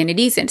vitamin D, and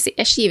it's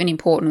actually even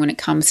important when it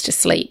comes to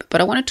sleep.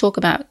 But I want to talk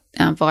about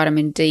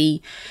vitamin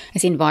D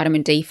as in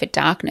vitamin D for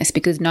darkness,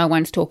 because no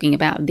one's talking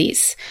about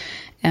this.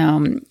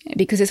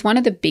 Because it's one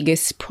of the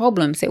biggest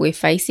problems that we're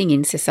facing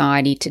in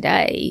society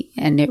today,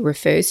 and it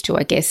refers to,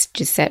 I guess,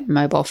 just that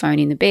mobile phone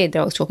in the bed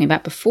that I was talking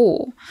about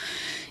before,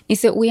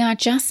 is that we are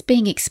just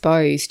being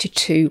exposed to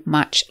too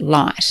much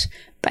light.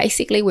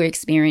 Basically, we're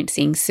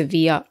experiencing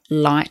severe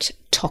light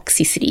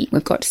toxicity.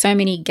 We've got so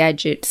many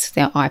gadgets,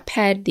 the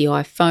iPad, the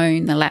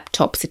iPhone, the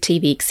laptops, the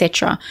TV,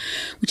 etc.,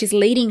 which is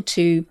leading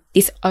to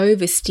this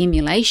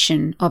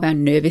overstimulation of our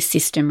nervous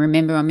system.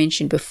 Remember, I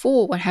mentioned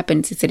before, what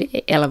happens is that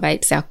it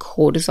elevates our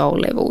cortisol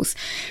levels.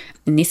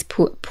 And this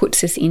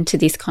puts us into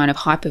this kind of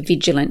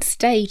hypervigilant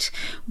state,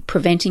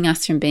 preventing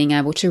us from being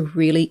able to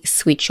really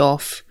switch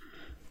off,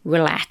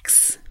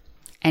 relax,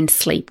 and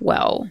sleep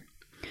well.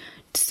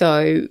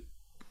 So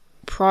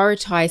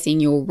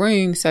prioritizing your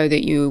room so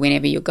that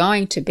whenever you're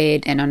going to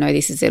bed, and I know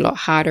this is a lot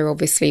harder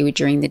obviously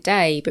during the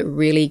day, but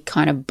really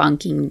kind of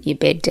bunking your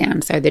bed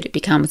down so that it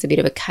becomes a bit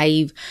of a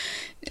cave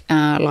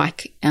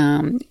like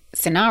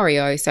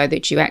scenario, so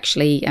that you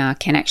actually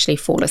can actually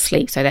fall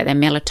asleep, so that the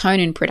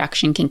melatonin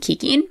production can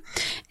kick in,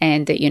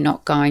 and that you're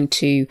not going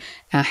to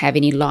have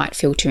any light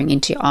filtering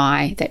into your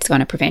eye that's going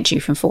to prevent you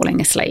from falling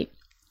asleep.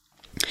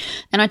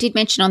 And I did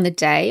mention on the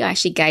day, I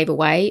actually gave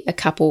away a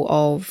couple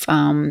of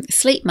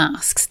sleep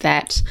masks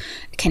that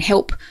can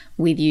help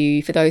with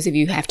you. For those of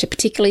you who have to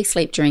particularly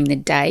sleep during the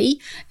day,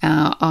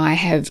 I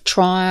have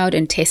trialed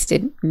and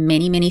tested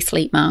many, many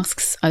sleep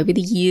masks over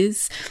the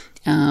years.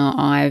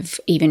 I've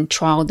even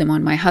trialed them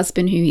on my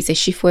husband, who is a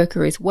shift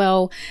worker as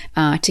well,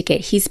 to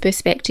get his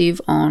perspective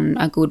on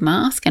a good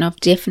mask. And I've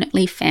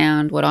definitely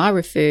found what I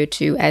refer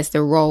to as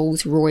the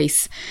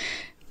Rolls-Royce,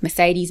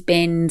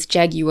 Mercedes-Benz,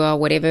 Jaguar,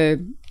 whatever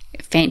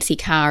fancy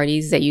car it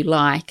is that you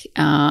like,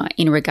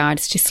 in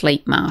regards to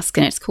sleep mask,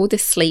 and it's called the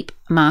Sleep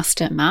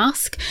Master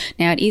Mask.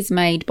 Now, it is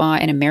made by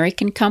an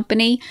American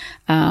company,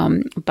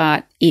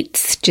 but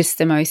it's just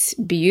the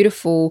most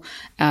beautiful,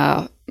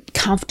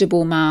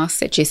 comfortable mask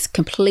that just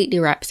completely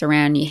wraps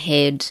around your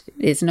head.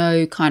 There's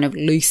no kind of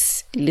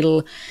loose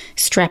little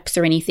straps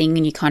or anything,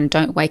 and you kind of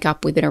don't wake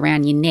up with it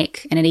around your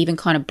neck, and it even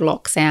kind of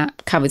blocks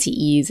out, covers your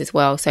ears as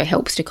well, so it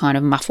helps to kind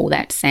of muffle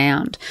that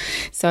sound.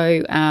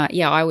 So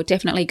I would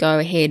definitely go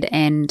ahead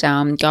and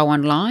go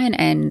online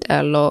and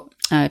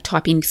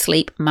type in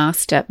Sleep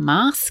Master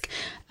Mask,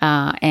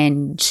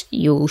 and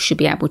you should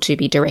be able to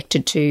be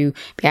directed to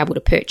be able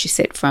to purchase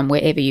it from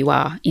wherever you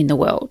are in the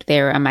world.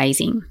 They're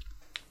amazing.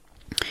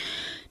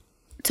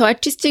 So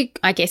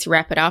to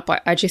wrap it up,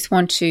 I just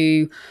want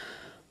to,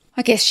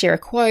 share a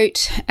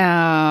quote,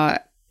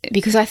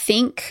 because I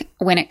think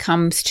when it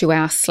comes to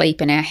our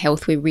sleep and our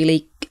health, we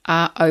really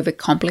are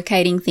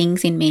overcomplicating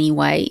things in many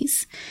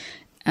ways,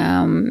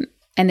 and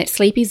that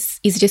sleep is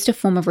just a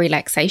form of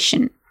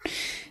relaxation.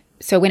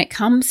 So when it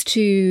comes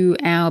to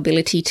our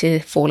ability to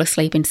fall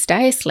asleep and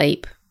stay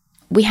asleep,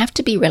 we have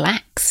to be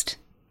relaxed.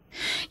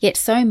 Yet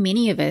so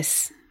many of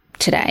us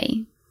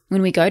today,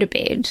 when we go to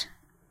bed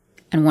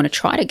and want to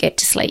try to get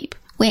to sleep,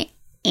 we're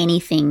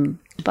anything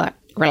but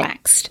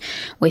relaxed.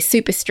 We're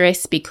super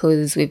stressed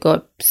because we've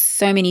got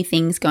so many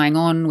things going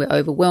on. We're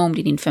overwhelmed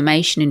in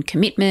information and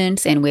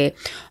commitments, and we're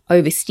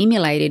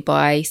overstimulated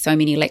by so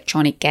many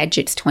electronic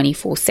gadgets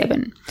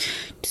 24/7.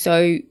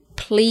 So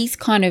please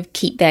kind of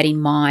keep that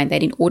in mind,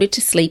 that in order to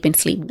sleep and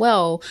sleep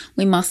well,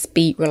 we must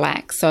be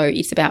relaxed. So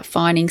it's about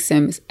finding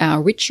some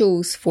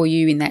rituals for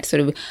you in that sort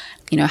of,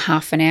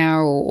 half an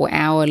hour or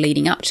hour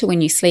leading up to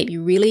when you sleep.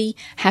 You really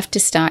have to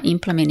start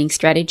implementing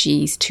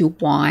strategies to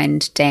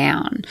wind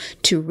down,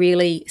 to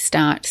really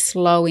start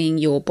slowing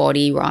your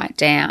body right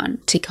down,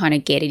 to kind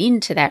of get it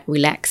into that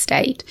relaxed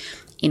state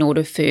in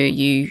order for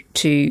you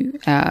to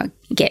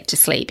get to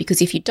sleep.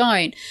 Because if you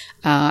don't,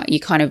 you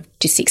kind of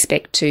just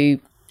expect to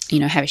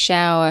have a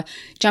shower,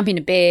 jump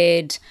into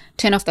bed,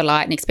 turn off the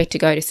light and expect to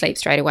go to sleep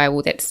straight away.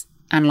 Well, that's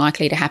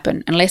unlikely to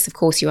happen unless, of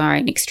course, you are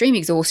in extreme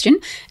exhaustion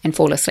and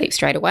fall asleep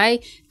straight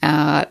away.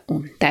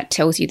 That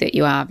tells you that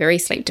you are very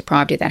sleep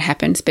deprived if that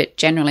happens. But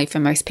generally for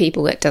most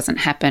people, it doesn't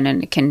happen,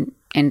 and it can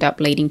end up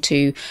leading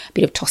to a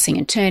bit of tossing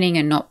and turning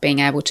and not being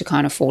able to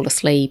kind of fall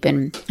asleep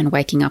and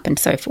waking up and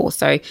so forth.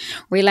 So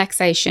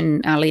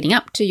relaxation leading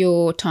up to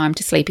your time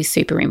to sleep is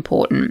super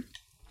important.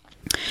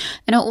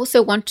 And I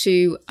also want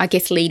to,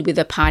 lead with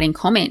a parting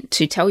comment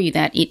to tell you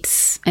that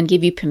and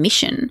give you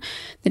permission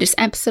that it's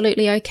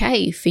absolutely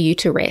okay for you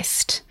to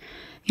rest.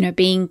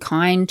 Being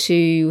kind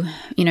to,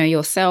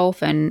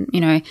 yourself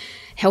and,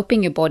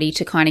 helping your body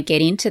to kind of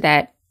get into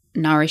that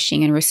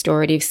nourishing and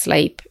restorative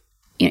sleep,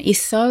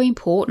 is so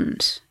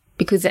important,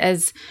 because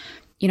as,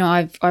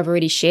 I've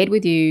already shared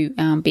with you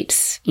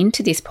bits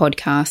into this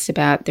podcast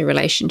about the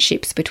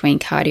relationships between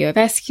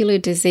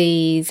cardiovascular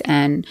disease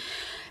and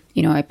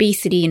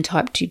obesity and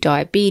type 2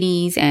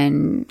 diabetes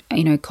and,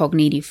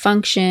 cognitive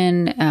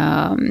function,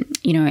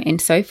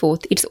 and so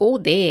forth. It's all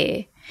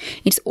there.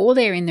 It's all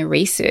there in the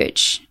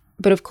research.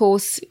 But of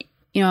course,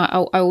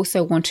 I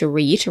also want to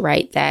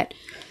reiterate that,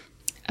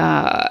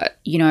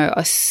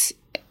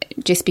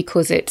 just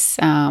because it's,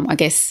 I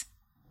guess,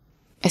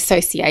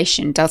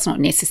 association does not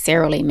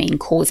necessarily mean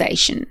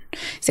causation.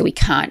 So we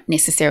can't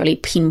necessarily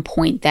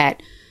pinpoint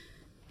that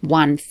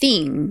one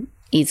thing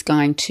is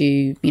going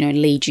to,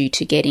 lead you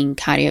to getting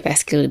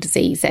cardiovascular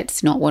disease.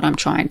 That's not what I'm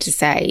trying to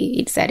say.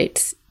 It's that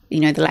it's,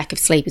 the lack of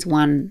sleep is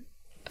one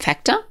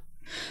factor,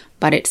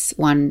 but it's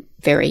one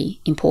very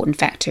important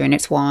factor. And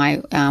it's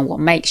why what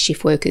makes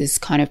shift workers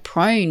kind of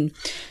prone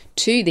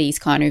to these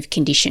kind of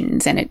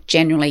conditions, and it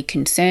generally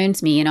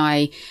concerns me.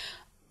 And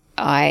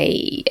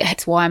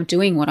that's why I'm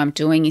doing what I'm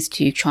doing, is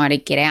to try to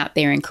get out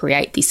there and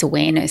create this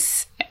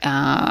awareness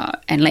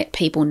and let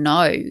people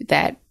know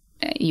that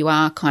you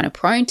are kind of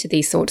prone to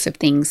these sorts of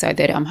things, so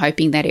that I'm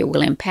hoping that it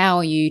will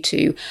empower you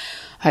to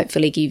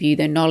hopefully give you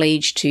the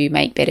knowledge to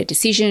make better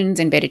decisions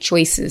and better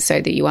choices, so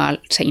that you are,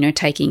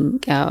 taking,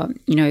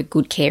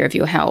 good care of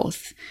your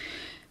health.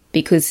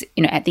 Because,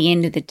 at the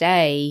end of the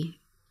day,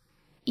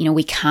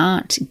 we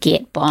can't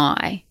get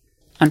by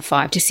on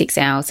 5 to 6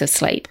 hours of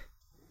sleep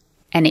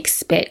and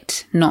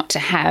expect not to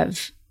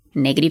have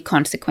negative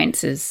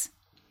consequences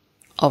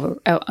on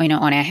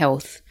our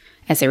health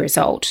as a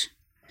result.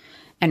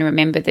 And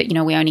remember that,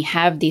 we only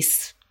have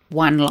this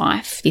one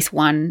life, this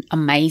one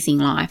amazing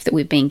life that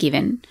we've been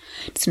given.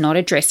 It's not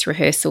a dress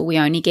rehearsal. We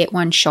only get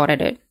one shot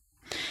at it.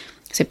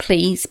 So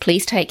please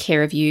take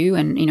care of you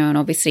and, and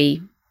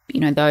obviously,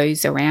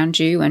 those around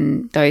you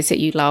and those that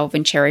you love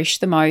and cherish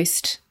the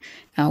most,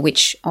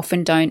 which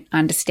often don't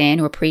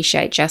understand or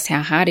appreciate just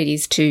how hard it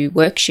is to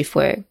work shift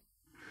work.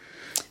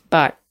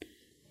 But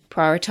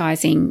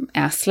prioritizing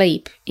our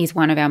sleep is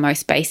one of our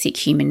most basic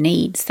human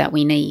needs that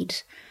we need,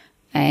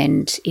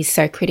 and is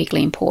so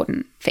critically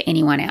important for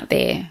anyone out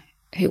there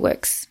who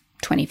works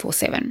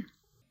 24/7.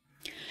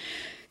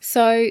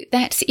 So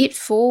that's it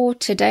for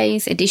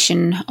today's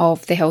edition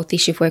of the Healthy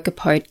Shift Worker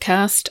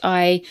podcast.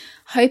 I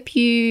hope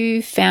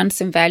you found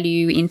some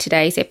value in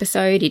today's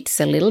episode. It's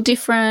a little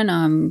different.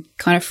 I'm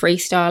kind of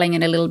freestyling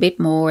it a little bit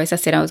more. As I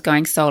said, I was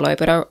going solo,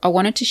 but I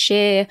wanted to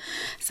share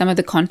some of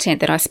the content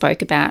that I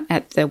spoke about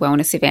at the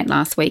wellness event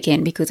last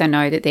weekend, because I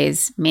know that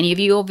there's many of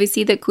you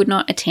obviously that could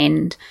not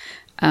attend.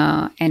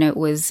 And it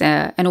was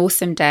an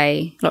awesome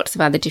day. Lots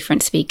of other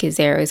different speakers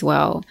there as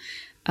well.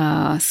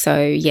 But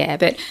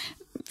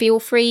feel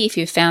free, if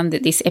you found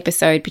that this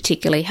episode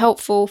particularly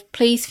helpful,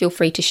 please feel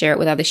free to share it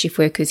with other shift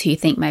workers who you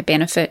think may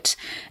benefit.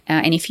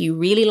 And if you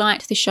really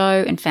liked the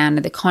show and found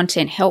the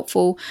content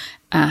helpful,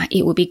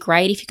 it would be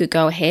great if you could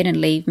go ahead and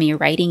leave me a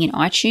rating in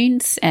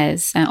iTunes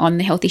as on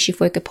the Healthy Shift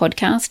Worker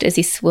podcast, as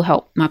this will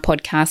help my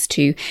podcast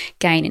to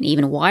gain an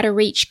even wider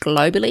reach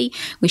globally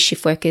with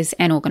shift workers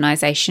and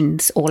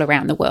organisations all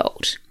around the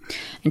world.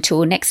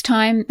 Until next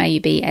time, may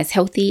you be as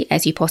healthy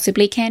as you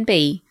possibly can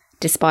be,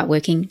 despite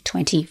working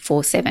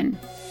 24/7.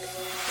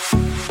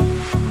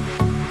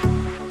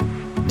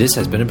 This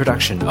has been a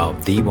production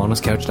of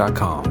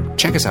TheWellnessCouch.com.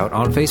 Check us out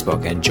on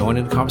Facebook and join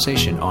in the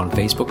conversation on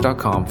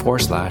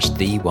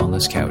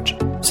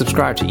Facebook.com/TheWellnessCouch.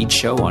 Subscribe to each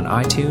show on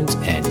iTunes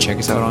and check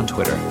us out on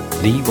Twitter.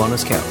 The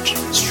Wellness Couch,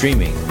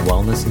 streaming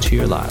wellness into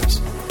your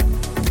lives.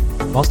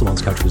 Whilst the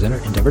Wellness Couch presenter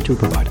endeavor to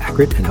provide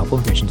accurate and helpful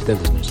information to their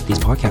listeners, these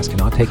podcasts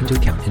cannot take into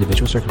account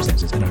individual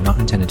circumstances and are not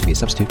intended to be a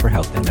substitute for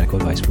health and medical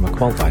advice from a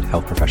qualified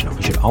health professional.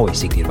 You should always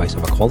seek the advice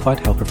of a qualified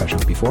health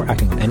professional before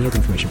acting on any of the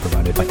information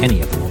provided by any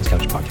of the Wellness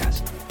Couch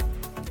podcasts.